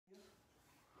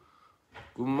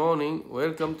Good morning.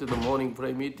 Welcome to the morning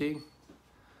prayer meeting.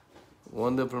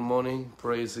 Wonderful morning.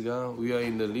 Praise God. We are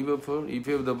in the Liverpool. If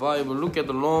you have the Bible, look at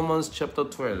the Romans chapter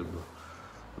 12.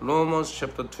 Romans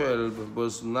chapter 12,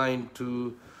 verse 9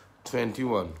 to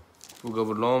 21. Book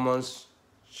of Romans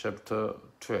chapter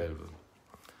 12.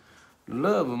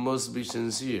 Love must be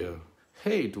sincere.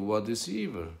 Hate what is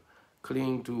evil.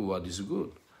 Cling to what is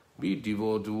good. Be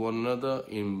devoted to one another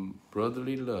in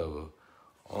brotherly love.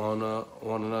 Honor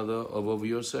one another above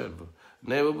yourself.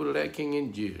 Never be lacking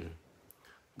in zeal,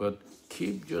 but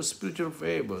keep your spiritual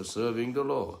favor, serving the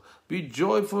Lord. Be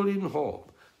joyful in hope,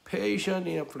 patient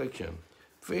in affliction,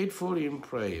 faithful in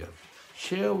prayer.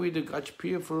 Share with God's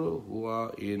people who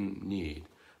are in need.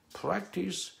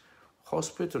 Practice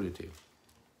hospitality.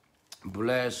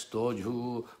 Bless those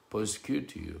who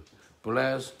persecute you.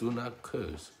 Bless, do not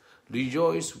curse.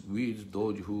 Rejoice with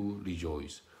those who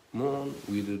rejoice. Mourn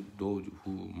with those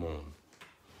who mourn.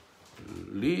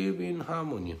 Live in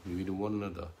harmony with one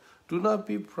another. Do not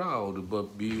be proud,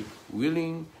 but be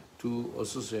willing to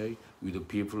associate with the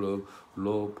people of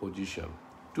low position.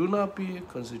 Do not be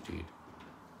conceited.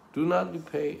 Do not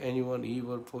repay anyone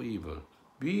evil for evil.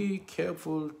 Be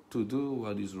careful to do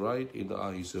what is right in the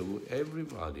eyes of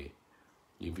everybody.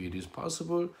 If it is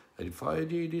possible, and if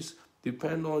it is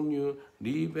depend on you,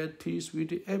 live at peace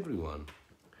with everyone.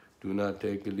 Do not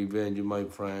take revenge, my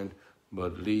friend,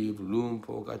 but leave room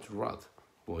for God's wrath.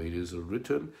 For it is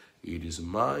written, it is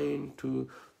mine to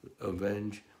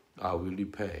avenge, I will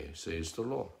repay, says the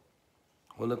Lord.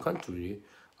 On the contrary,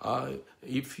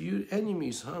 if your enemy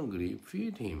is hungry,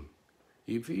 feed him.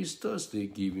 If he is thirsty,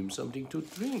 give him something to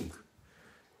drink.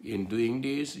 In doing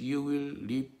this, you will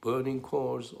leave burning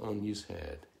coals on his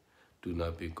head. Do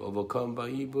not be overcome by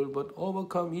evil, but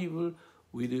overcome evil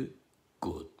with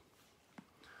good.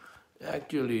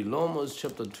 Actually, Romans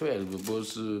chapter 12,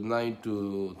 verse 9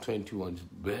 to 21,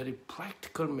 very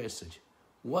practical message.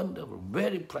 Wonderful,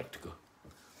 very practical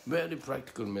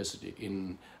message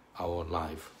in our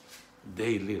life,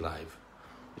 daily life.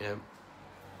 Yeah.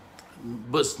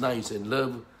 Verse 9 said,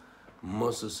 love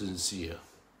must be sincere.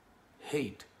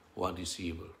 Hate what is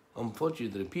evil.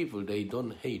 Unfortunately, people, they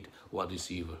don't hate what is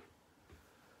evil,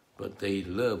 but they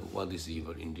love what is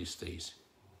evil in these days.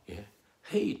 Yeah.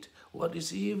 Hate what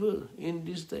is evil in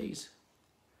these days.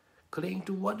 Cling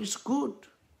to what is good.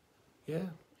 Yeah.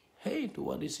 Hate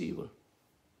what is evil.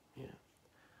 Yeah.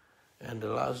 And the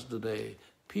last day,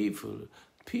 people,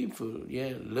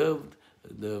 love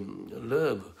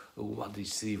what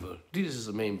is evil. This is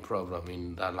the main problem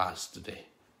in the last day.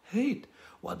 Hate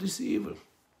what is evil.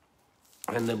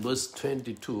 And then verse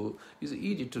 22 is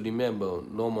easy to remember.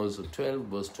 Romans 12,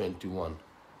 verse 21.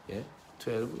 Yeah,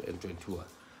 12 and 21.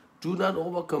 Do not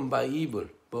overcome by evil,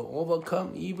 but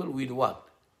overcome evil with what?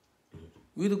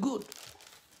 With good.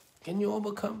 Can you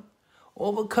overcome?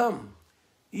 Overcome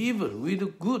evil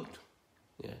with good.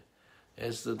 Yeah.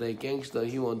 As the gangster,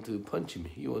 he want to punch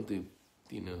me. He want to,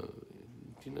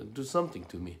 do something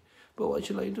to me. But what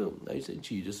shall I do? I said,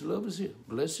 Jesus loves you.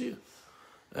 Bless you.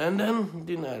 And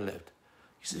then I left.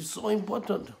 He said, so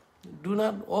important. Do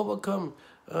not overcome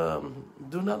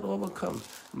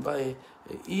by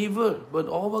evil, but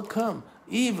overcome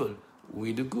evil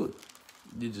with good.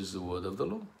 This is the word of the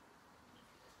Lord.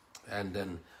 And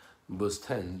then verse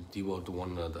 10, devote to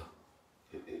one another.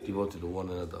 Devote to one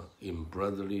another in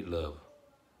brotherly love.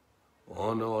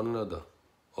 Honor one another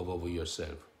above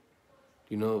yourself.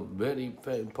 Very,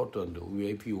 very important.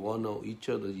 If you honor each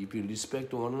other, if you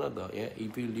respect one another,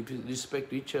 if you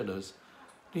respect each other,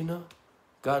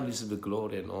 God is the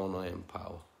glory and honor and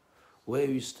power. Where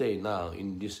we stay now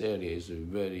in this area is a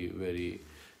very, very,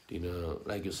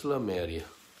 like a slum area,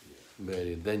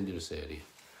 very dangerous area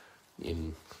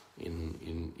in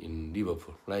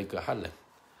Liverpool, like Harlem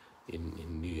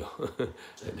in New York.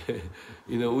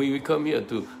 We come here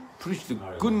to preach the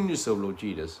goodness of Lord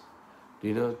Jesus.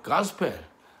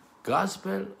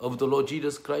 Gospel of the Lord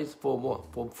Jesus Christ for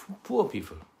what? For poor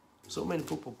people. So many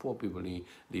poor people live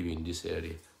in this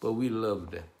area, but we love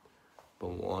them, but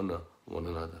we honor one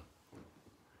another.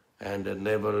 And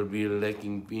never be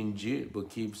lacking in zeal, but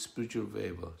keep spiritual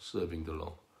favor, serving the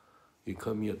Lord. You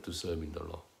come here to serving the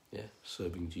Lord,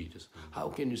 serving Jesus. How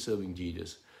can you serving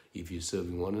Jesus? If you're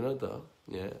serving one another,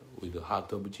 with the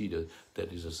heart of Jesus,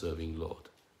 that is a serving Lord.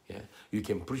 You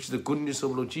can preach the goodness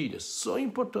of Lord Jesus. So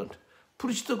important.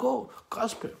 Preach the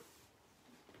gospel.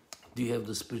 Do you have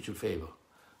the spiritual favor?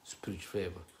 Spiritual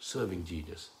favor, serving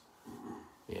Jesus.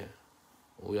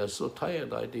 We are so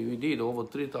tired. I think we did over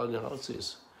 3,000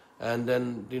 houses. And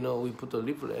then, we put a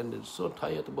leaflet and it's so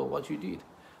tired about what you did.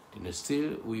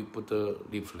 Still, we put a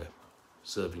leaflet,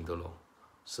 serving the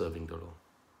Lord.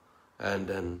 And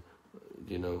then,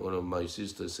 one of my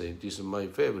sisters said, this is my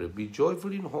favorite. Be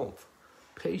joyful in hope,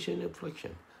 patient in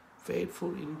affliction,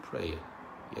 faithful in prayer.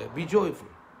 Yeah, be joyful.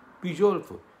 Be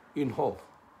joyful in hope.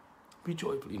 Be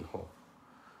joyful in hope.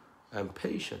 And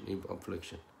patient in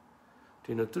affliction.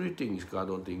 3 things God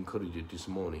wants to encourage you this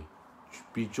morning.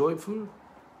 Be joyful,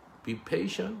 be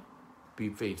patient, be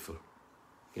faithful.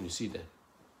 Can you see that?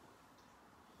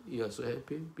 You are so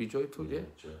happy? Be joyful, yeah?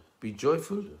 Be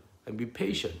joyful and be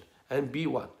patient. And be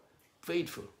what?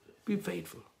 Faithful. Be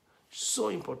faithful. So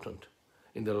important.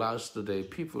 In the last day,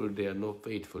 people, they are not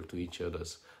faithful to each other.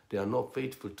 They are not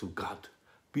faithful to God.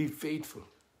 Be faithful.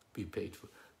 Be faithful.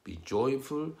 Be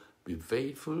joyful. Be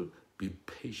faithful. Be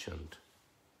patient.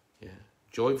 Yeah.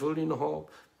 Joyful in hope.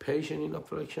 Patient in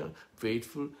affliction.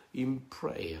 Faithful in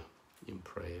prayer. In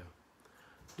prayer.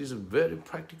 This is a very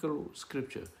practical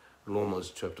scripture.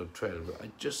 Romans chapter 12.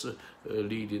 I just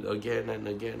read it again and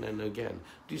again and again.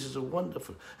 This is a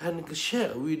wonderful. And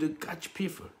share with the God's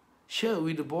people. Share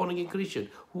with the born-again Christian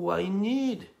who are in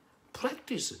need.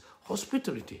 Practice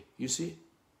hospitality. You see?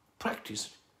 Practice.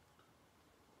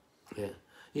 Yeah.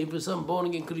 If some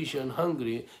born-again Christian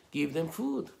hungry, give them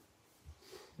food.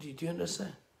 Do you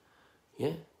understand?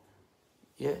 Yeah?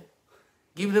 Yeah?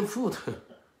 Give them food.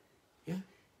 Yeah?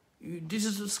 This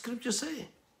is what scripture say.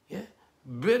 Yeah?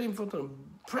 Very important.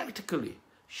 Practically.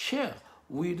 Share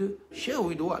with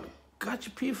what? God's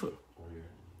people.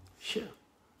 Share.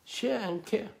 Share and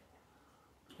care.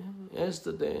 Yeah?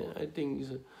 Yesterday, I think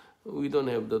we don't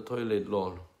have the toilet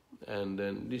roll. And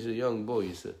then this young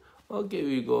boy said, okay,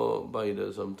 we go buy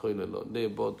some toilet roll. They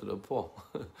bought the four.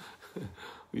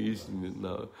 We using it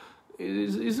now.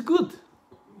 It's good.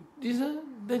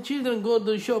 The children go to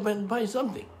the shop and buy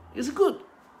something. It's good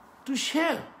to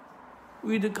share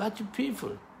with the God's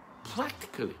people,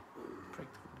 practically.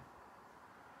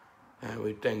 And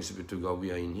we thanks be to God,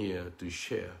 we are in here to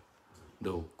share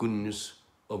the goodness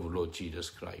of Lord Jesus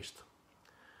Christ.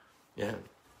 Yeah,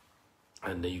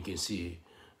 and then you can see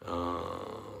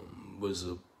verse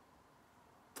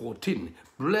 14.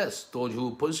 Bless those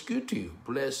who persecute you.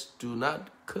 Bless, do not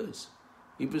curse.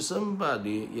 If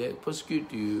somebody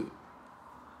persecute you,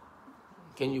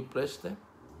 can you bless them?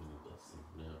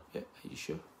 Yeah, are you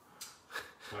sure?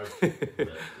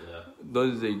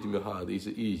 Don't say it to me hard, it's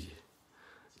easy.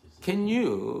 Can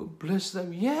you bless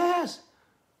them? Yes.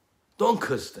 Don't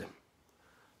curse them.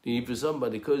 If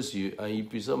somebody curse you,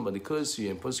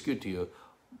 and persecute you,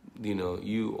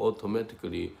 you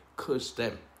automatically curse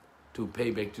them to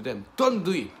pay back to them. Don't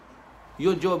do it.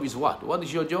 Your job is what? What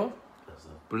is your job?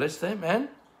 Bless them and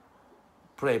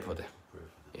pray for them.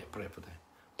 Yeah, pray for them.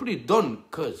 Please don't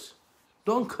curse.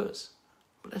 Don't curse.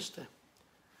 Bless them.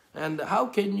 And how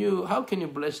can you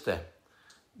bless them?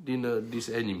 This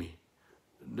enemy.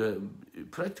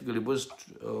 Practically verse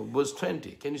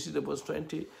 20. Can you see the verse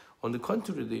 20? On the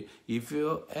contrary, if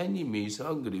your enemy is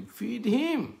hungry, feed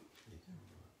him.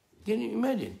 Can you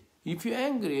imagine? If you're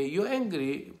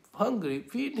angry, hungry,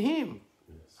 feed him.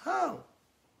 Yes. How?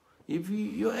 If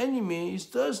your enemy is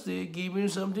thirsty, give him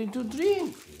something to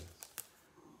drink. Yes.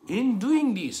 In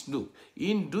doing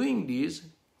this,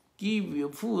 give your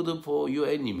food for your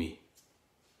enemy.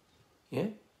 Yeah?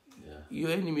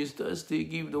 Your enemy is thirsty,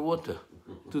 give the water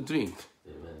to drink.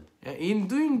 Amen. In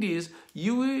doing this,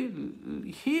 you will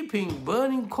heaping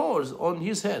burning coals on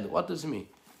his head. What does it mean?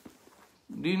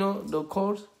 Do you know the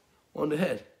coals on the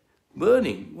head?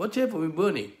 Burning. What happened with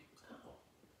burning?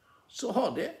 So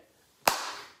hot, yeah?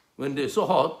 When they're so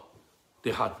hot,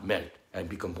 the heart melt and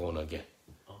become born again.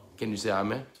 Can you say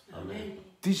amen? Amen.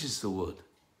 This is the word.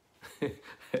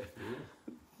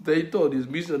 They thought it's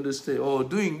misunderstood.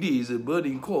 Doing this,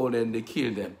 burning coal, and they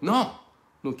kill them. No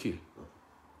kill.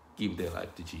 Give their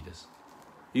life to Jesus.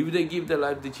 If they give their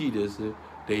life to Jesus,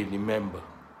 they remember,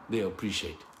 they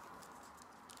appreciate.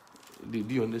 Do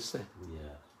you understand?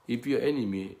 Yeah. If your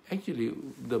enemy, actually,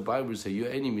 the Bible says your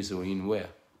enemies are in where?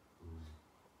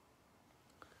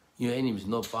 Your enemy is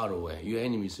not far away. Your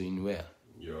enemies are in where?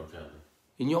 Your own family.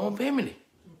 In your own family.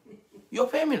 Your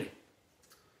family.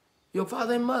 Your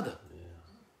father and mother.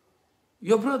 Yeah.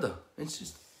 Your brother and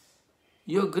sister.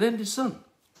 Your grandson.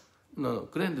 No,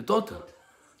 granddaughter.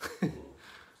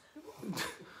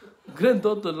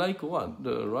 Granddaughter like what?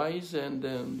 The rice and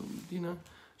then,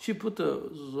 she put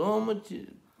so much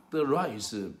the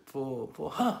rice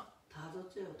for her.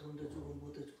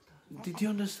 Did you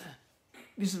understand?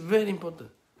 This is very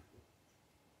important.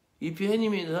 If your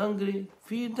enemy is hungry,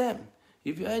 feed them.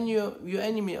 If your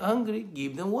enemy is hungry,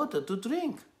 give them water to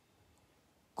drink.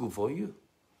 Good for you.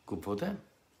 Good for them.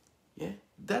 Yeah?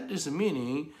 That is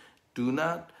meaning, do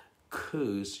not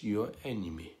curse your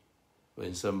enemy.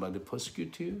 When somebody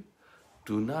persecutes you,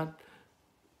 Do not,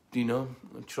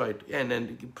 try to, and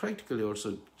then practically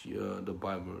also the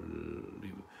Bible,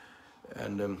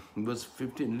 and verse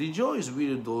 15, rejoice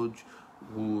with those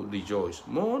who rejoice,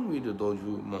 mourn with those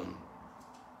who mourn.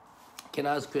 Can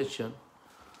I ask a question?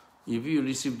 If you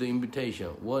receive the invitation,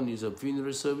 one is a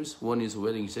funeral service, one is a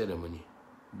wedding ceremony.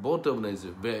 Both of them is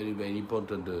a very, very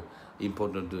important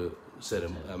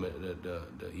ceremony, the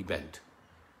event.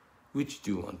 Which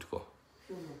do you want to go?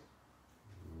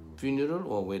 Funeral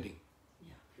or wedding?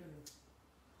 Yeah, funeral.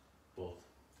 Both.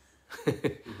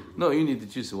 No, you need to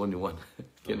choose only one.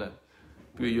 Cannot.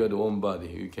 Because you are the one body.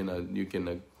 You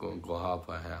cannot go half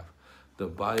by half. The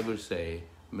Bible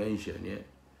mention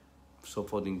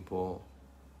supporting for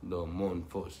the mourn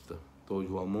first. Those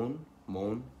who are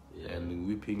mourn, and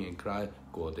weeping and cry,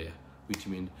 go there. Which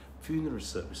means funeral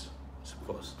service is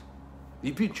first.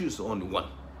 If you choose only one,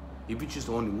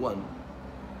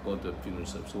 go to funeral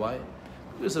service. Why?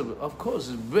 Because of course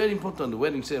it's very important. The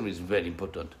wedding ceremony is very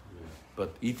important.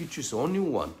 But if you choose only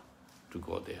one to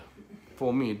go there,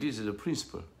 for me this is a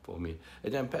principle for me.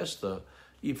 And then pastor,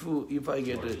 if I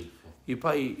get the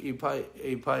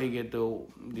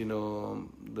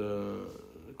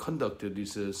conduct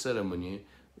this ceremony,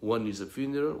 one is a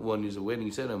funeral, one is a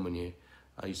wedding ceremony,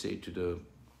 I say to the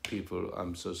people,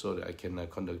 I'm so sorry, I cannot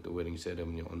conduct the wedding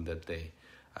ceremony on that day.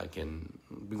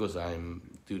 Because I'm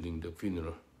doing the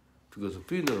funeral. Because the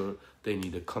funeral, they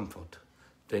need the comfort,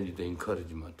 they need the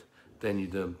encouragement, they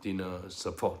need the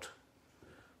support.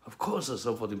 Of course, the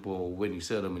supporting for wedding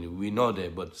ceremony, we know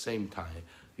that, but at the same time,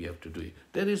 we have to do it.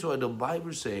 That is why the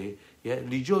Bible says,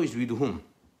 rejoice with whom?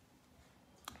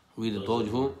 With those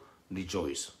who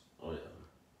rejoice. Oh, yeah.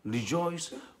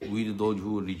 Rejoice with those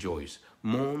who rejoice.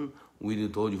 Mourn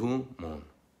with those who mourn.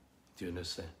 Do you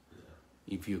understand?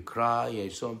 Yeah. If you cry,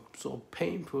 it's so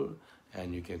painful,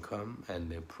 and you can come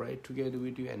and they pray together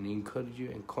with you and encourage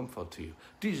you and comfort you.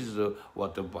 This is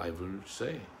what the Bible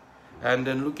says. And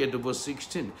then look at the verse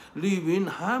 16. Live in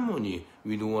harmony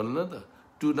with one another.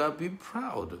 Do not be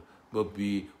proud, but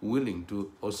be willing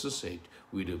to associate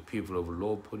with the people of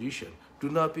low position. Do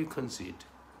not be conceited.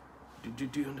 Do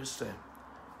you understand?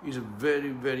 It's very,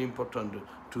 very important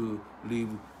to live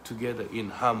together in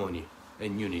harmony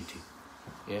and unity.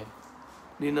 Yeah.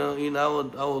 In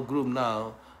our group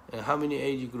now, how many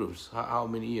age groups? How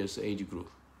many years age group?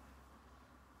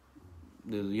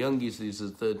 The youngest is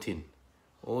 13.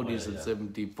 Oldest is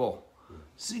 74.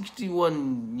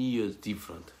 61 years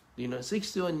different.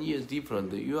 61 years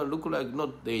different. You are look like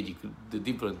not the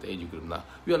different age group now.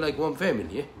 We are like one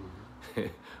family. Yeah?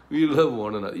 We love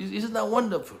one another. Isn't that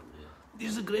wonderful? Yeah.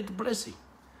 This is a great blessing.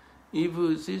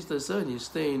 If sister Sunny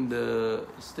stay in the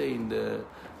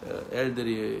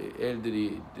elderly,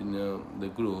 the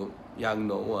group, young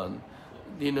no one,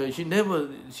 she never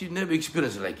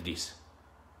experienced like this.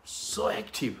 So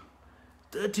active.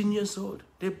 13 years old.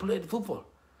 They played football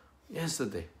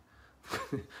yesterday.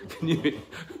 We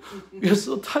are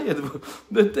so tired,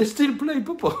 but they still play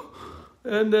football.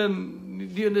 And then,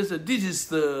 do you understand? This is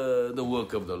the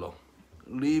work of the Lord.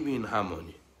 Live in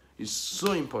harmony. It's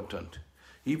so important.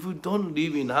 If you don't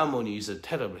live in harmony, it's a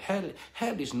terrible.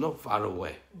 Hell is not far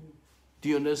away. Do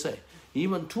you understand?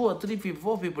 Even 2 or 3 people,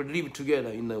 4 people live together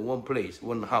in one place,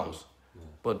 one house.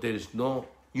 But there is no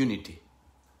unity.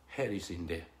 Hell is in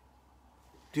there.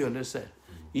 Do you understand?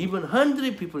 Even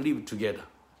 100 people live together.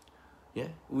 Yeah,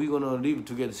 we're gonna live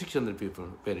together 600 people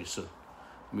very soon.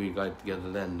 We got together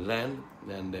land,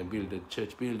 and then build a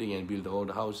church building and build all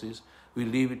the houses. We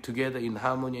live together in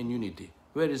harmony and unity.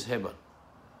 Where is heaven?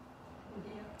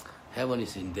 Heaven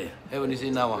is in there. Heaven is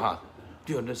in our heart.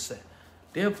 Do you understand?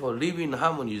 Therefore, live in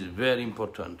harmony is very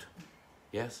important.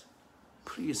 Yes?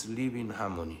 Please live in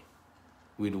harmony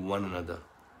with one another.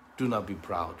 Do not be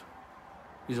proud.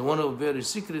 It's one of the very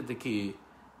secret key.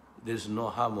 There's no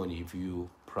harmony if you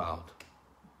proud.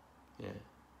 Yeah.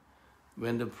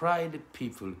 When the pride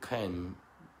people came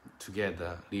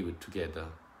together, live together,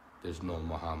 there's no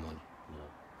more harmony. No.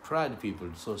 Pride people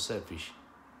so selfish.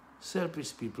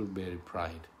 Selfish people bear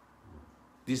pride.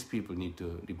 These people need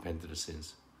to repent of the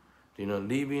sins.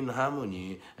 Live in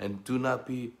harmony and do not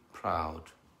be proud.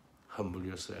 Humble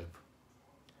yourself.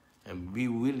 And be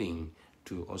willing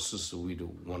to associate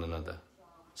with one another.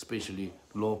 Especially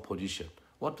low position.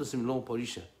 What does it mean low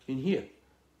position? In here.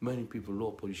 Many people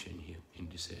low position here in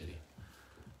this area.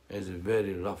 It's a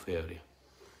very rough area.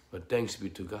 But thanks be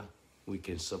to God, we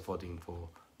can support him for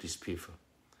these people.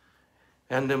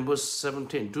 And then verse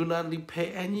 17, do not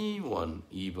repay anyone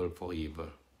evil for evil.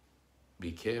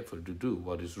 Be careful to do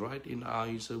what is right in the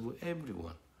eyes of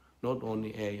everyone, not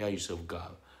only in the eyes of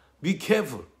God. Be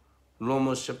careful.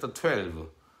 Romans chapter 12,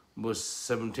 Verse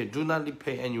 17, do not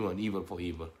repay anyone evil for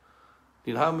evil.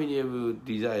 Then how many of you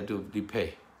desire to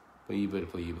repay for evil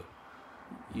for evil?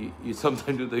 You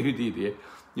sometimes do that, you did, yeah?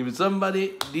 If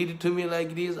somebody did it to me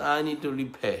like this, I need to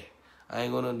repay.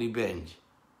 I'm going to revenge.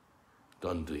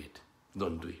 Don't do it.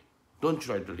 Don't do it. Don't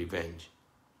try to revenge.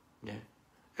 Yeah?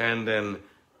 And then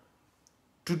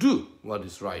to do what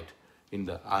is right in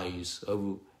the eyes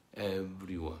of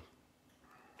everyone.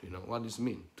 Do you know what this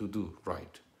means? To do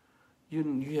right. You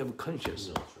have conscience.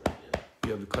 No, that's right, yeah.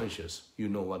 You have conscience. You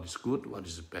know what is good, what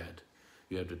is bad.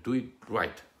 You have to do it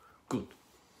right. Good.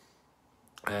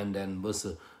 And then verse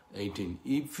 18.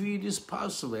 If it is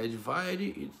possible,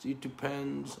 it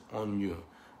depends on you.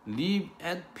 Live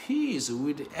at peace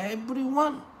with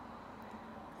everyone.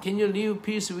 Can you live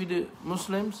peace with the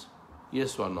Muslims?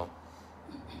 Yes or no?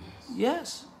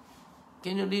 Yes.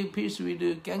 Can you live peace with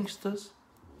the gangsters?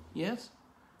 Yes.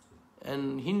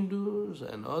 And Hindus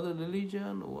and other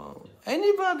religion? Wow.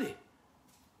 Anybody.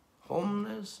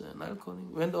 Homeless and alcoholic.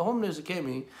 When the homeless came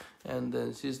in, and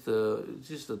then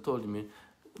sister told me,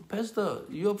 Pastor,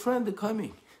 your friend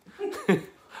coming.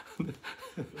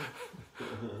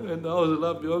 And I was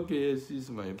laughing, okay, yes, he's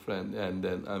my friend. And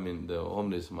then, the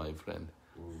homeless is my friend.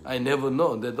 I never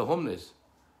know that the homeless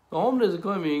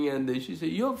coming, and she said,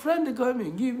 your friend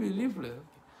coming, give me leaflet.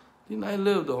 Then I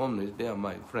love the homeless, they are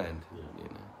my friend. You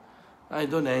know. I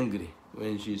don't angry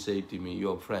when she say to me,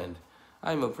 your friend.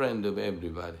 I'm a friend of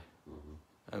everybody.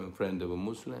 I'm a friend of a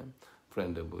Muslim,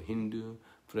 friend of a Hindu,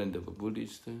 friend of a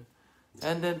Buddhist.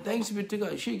 And then thanks be to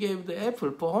God, she gave the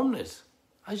apple for homeless.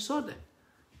 I saw that.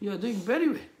 You are doing very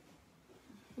well.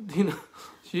 You know,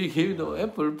 she gave the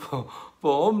apple for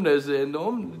homeless, and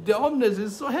the homeless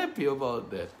is so happy about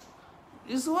that.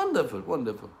 It's wonderful,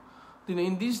 wonderful. You know,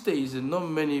 in these days, not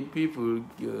many people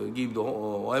give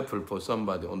the apple for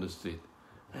somebody on the street.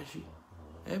 And she,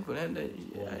 apple, and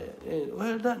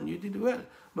well done, you did well.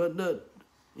 But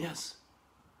yes,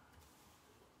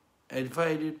 and if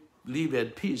I did live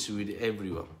at peace with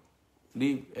everyone,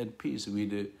 live at peace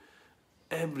with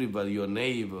everybody, your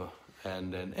neighbor,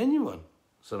 and then anyone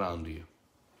surround you.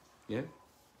 Yeah?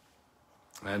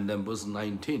 And then verse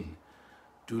 19,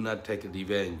 do not take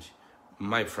revenge,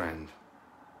 my friend,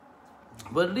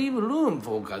 but leave room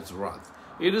for God's wrath.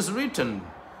 It is written,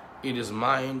 it is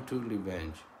mine to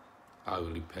revenge, I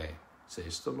will repay,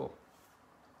 says the Lord.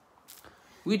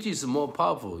 Which is more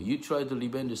powerful? You try to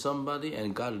revenge somebody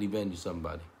and God revenge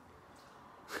somebody.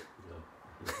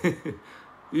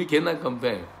 You cannot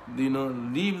compare. You know,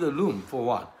 leave the room for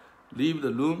what? Leave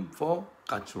the room for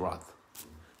God's wrath.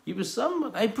 If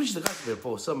somebody, I preach the gospel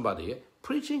for somebody,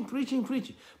 preaching,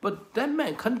 but that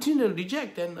man continually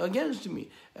reject and against me,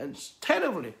 and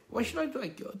terribly. What should I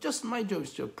do? Just my job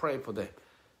is to pray for them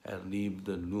and leave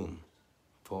the room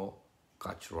for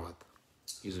God's wrath.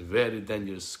 It's a very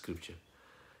dangerous scripture.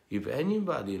 If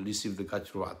anybody receives the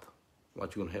God's wrath,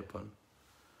 what's going to happen?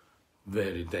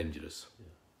 Very dangerous. Yeah.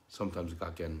 Sometimes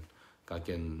God can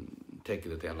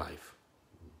take their life.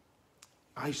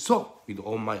 I saw with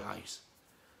all my eyes.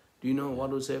 Do you know what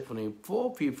was happening?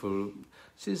 4 people,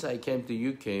 since I came to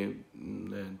UK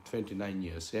 29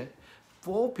 years,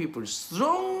 4 people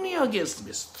strongly against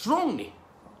me, strongly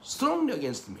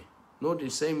against me. Not the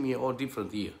same year or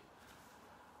different year.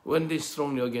 When they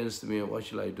strongly against me, what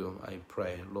shall I do? I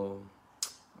pray, Lord,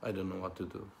 I don't know what to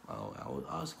do. I would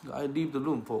ask, I leave the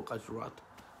room for God's wrath.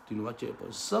 Do you know what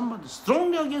happened? Somebody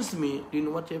strongly against me, do you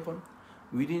know what happened?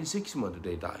 Within 6 months,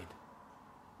 they died.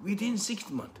 Within 6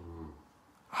 months.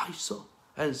 I saw.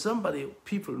 And somebody,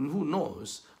 people who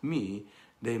knows me,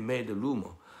 they made a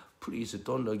rumor. Please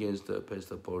don't against the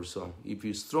Pastor person. If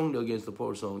you're strongly against the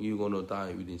person, you're going to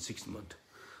die within 6 months.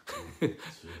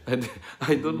 And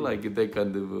I don't like that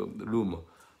kind of rumor.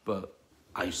 But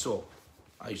I saw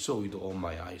with all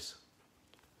my eyes.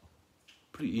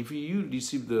 If you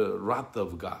receive the wrath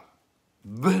of God,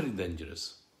 very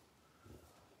dangerous.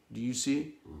 Do you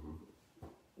see?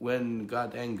 When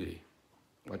God angry,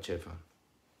 what happened?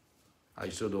 I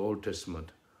saw the Old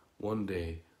Testament. One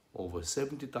day, over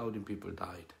 70,000 people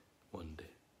died. One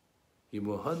day. Even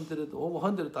over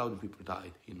 100,000 people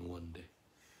died in one day.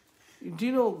 Do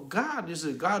you know God is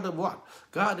a God of what?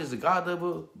 God is a God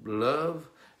of love,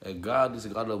 and God is a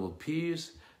God of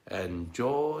peace and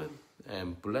joy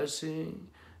and blessing,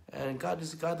 and God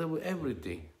is a God of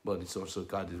everything. But it's also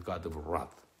God is God of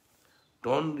wrath.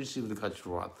 Don't receive the God's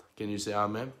wrath. Can you say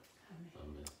amen?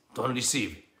 Amen. Don't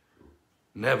receive it.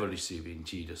 Never receive it in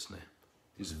Jesus' name.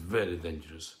 It's very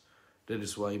dangerous. That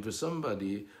is why if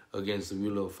somebody against the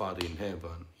will of Father in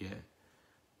heaven,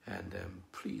 and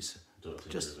please, don't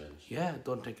take revenge.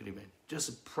 Don't take revenge.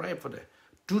 Just pray for them.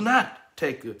 Do not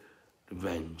take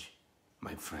avenge,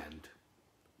 my friend,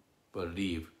 but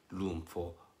leave room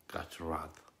for God's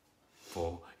wrath.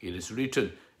 For it is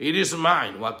written, it is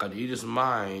mine, what God, it is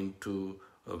mine to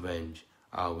avenge,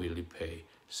 I will repay,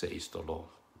 says the Lord.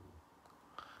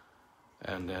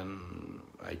 And then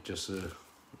I just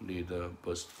read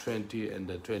verse 20 and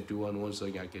the 21 once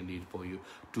again. I can read for you.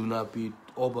 Do not be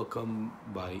overcome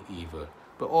by evil,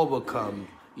 but overcome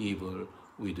evil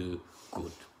with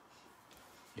good.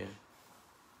 Yeah.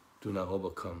 Do not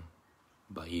overcome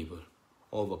by evil.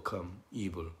 Overcome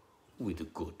evil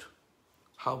with good.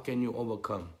 How can you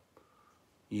overcome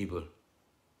evil?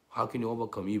 How can you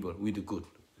overcome evil with good?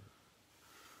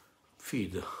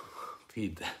 Feed them.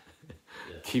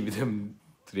 Yeah. Give them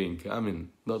drink. I mean,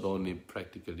 not only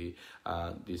practically,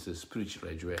 this is spiritual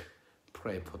as well.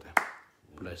 Pray for them.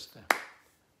 Bless them.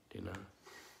 You know,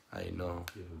 I know.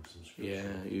 Give them some scripture.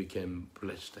 Yeah, you can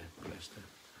bless them. Bless them.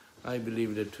 I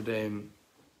believe that today,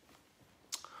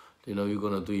 you know, you're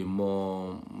gonna do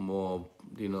more.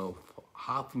 You know,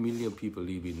 500,000 people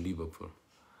live in Liverpool,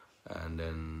 and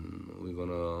then we're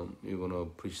gonna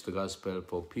preach the gospel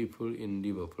for people in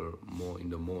Liverpool more in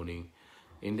the morning.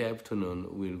 In the afternoon,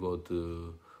 we'll go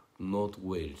to North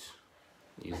Wales.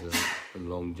 It's a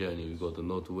long journey. We go to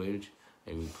North Wales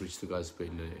and we preach the gospel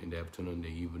in the afternoon, the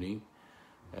evening,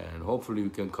 and hopefully we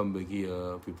can come back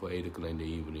here before 8 o'clock in the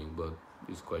evening. But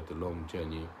it's quite a long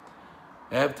journey.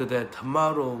 After that,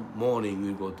 tomorrow morning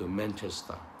we'll go to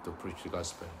Manchester to preach the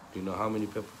gospel. Do you know how many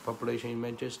population in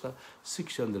Manchester?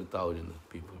 600,000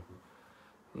 people.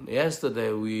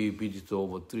 Yesterday we visited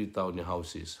over 3,000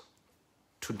 houses.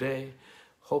 Today,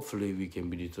 hopefully we can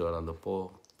visit around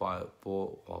 4,000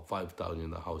 or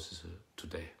 5,000 houses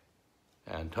today.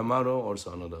 And tomorrow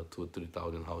also another 2,000 or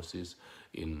 3,000 houses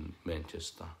in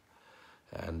Manchester.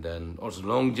 And then also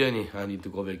long journey, I need to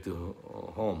go back to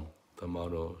home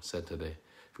tomorrow, Saturday,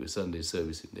 for Sunday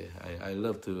service in there. I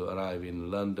love to arrive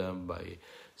in London by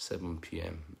 7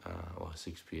 p.m. Or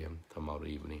 6 p.m. tomorrow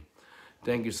evening.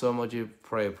 Thank you so much.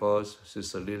 Pray for us,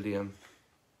 Sister Lillian,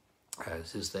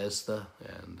 Sister Esther,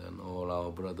 and then all our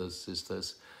brothers,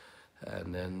 sisters.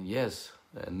 And then, yes,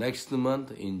 next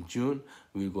month in June,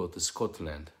 we'll go to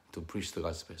Scotland to preach the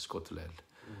gospel, Scotland,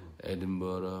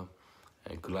 Edinburgh,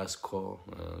 and Glasgow,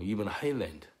 even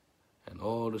Highland, and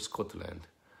all the Scotland.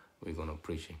 We're gonna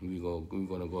preach. We're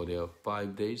gonna go there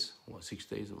 5 days or 6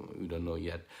 days. We don't know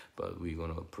yet, but we're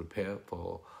gonna prepare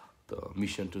for the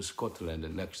mission to Scotland the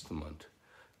next month.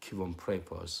 Keep on praying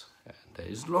for us. And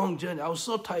it's a long journey. I was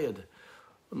so tired.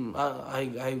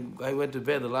 I went to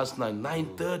bed last night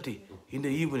 9:30 in the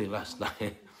evening last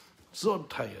night. So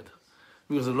tired.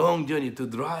 It was a long journey to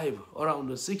drive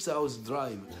around 6 hours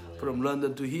drive from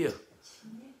London to here.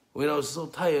 When I was so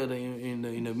tired in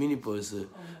the minibus,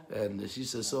 and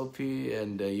Sister Sophie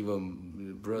and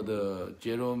even Brother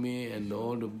Jeremy and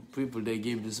all the people, they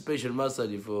gave the special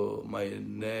massage for my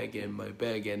neck and my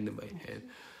back and my head.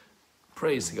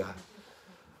 Praise God.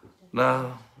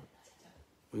 Now,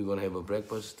 we're going to have a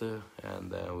breakfast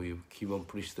and we keep on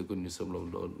preaching the good news of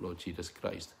Lord Jesus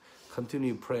Christ.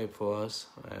 Continue to pray for us.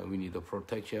 We need the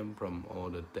protection from all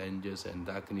the dangers and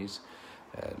darkness.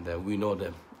 And we know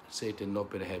that Satan not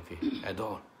very happy at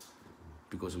all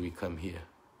because we come here.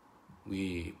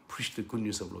 We preach the good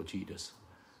news of Lord Jesus.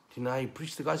 I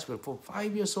preached the gospel for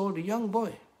 5 years old, a young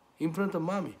boy, in front of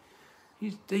mommy.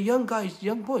 The young guy is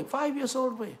young boy, 5 years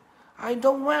old boy. I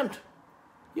don't want.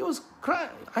 He was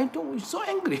crying. He's so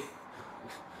angry.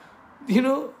 You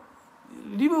know,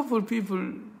 Liverpool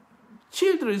people,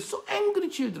 children, so angry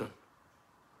children.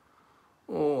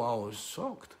 Oh, I was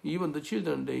shocked. Even the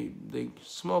children, they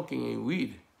smoking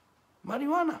weed,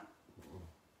 marijuana.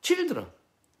 Children.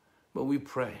 But we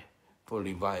pray for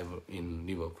revival in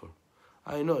Liverpool.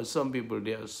 I know some people,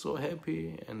 they are so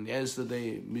happy. And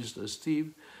yesterday, Mr.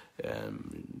 Steve,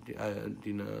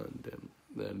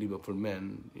 the Liverpool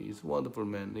man, he's a wonderful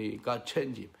man. God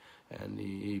changed him, and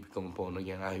he become born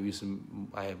again. I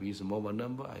have his mobile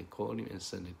number. I call him and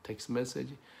send a text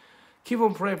message. Keep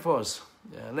on praying for us.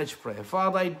 Let's pray.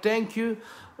 Father, I thank you.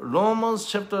 Romans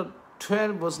chapter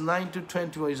 12, verse 9 to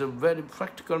 21 is a very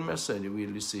practical message we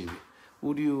receive.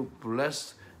 Would you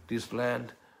bless this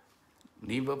land,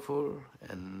 Liverpool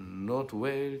and North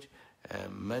Wales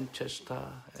and Manchester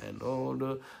and all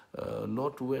the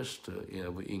northwest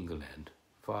of England.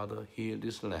 Father, heal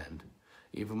this land.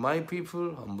 If my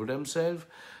people humble themselves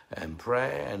and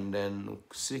pray and then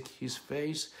seek his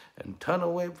face and turn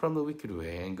away from the wicked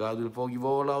way, and God will forgive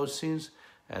all our sins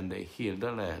and they heal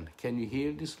the land. Can you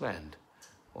heal this land?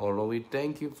 Oh Lord, we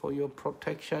thank you for your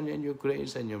protection and your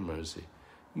grace and your mercy,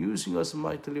 using us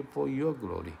mightily for your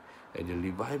glory. as a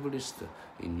revivalist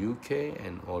in UK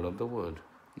and all over the world.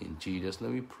 In Jesus'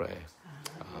 name we pray.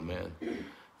 Amen.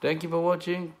 Thank you for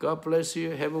watching. God bless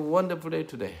you. Have a wonderful day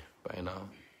today. Bye now.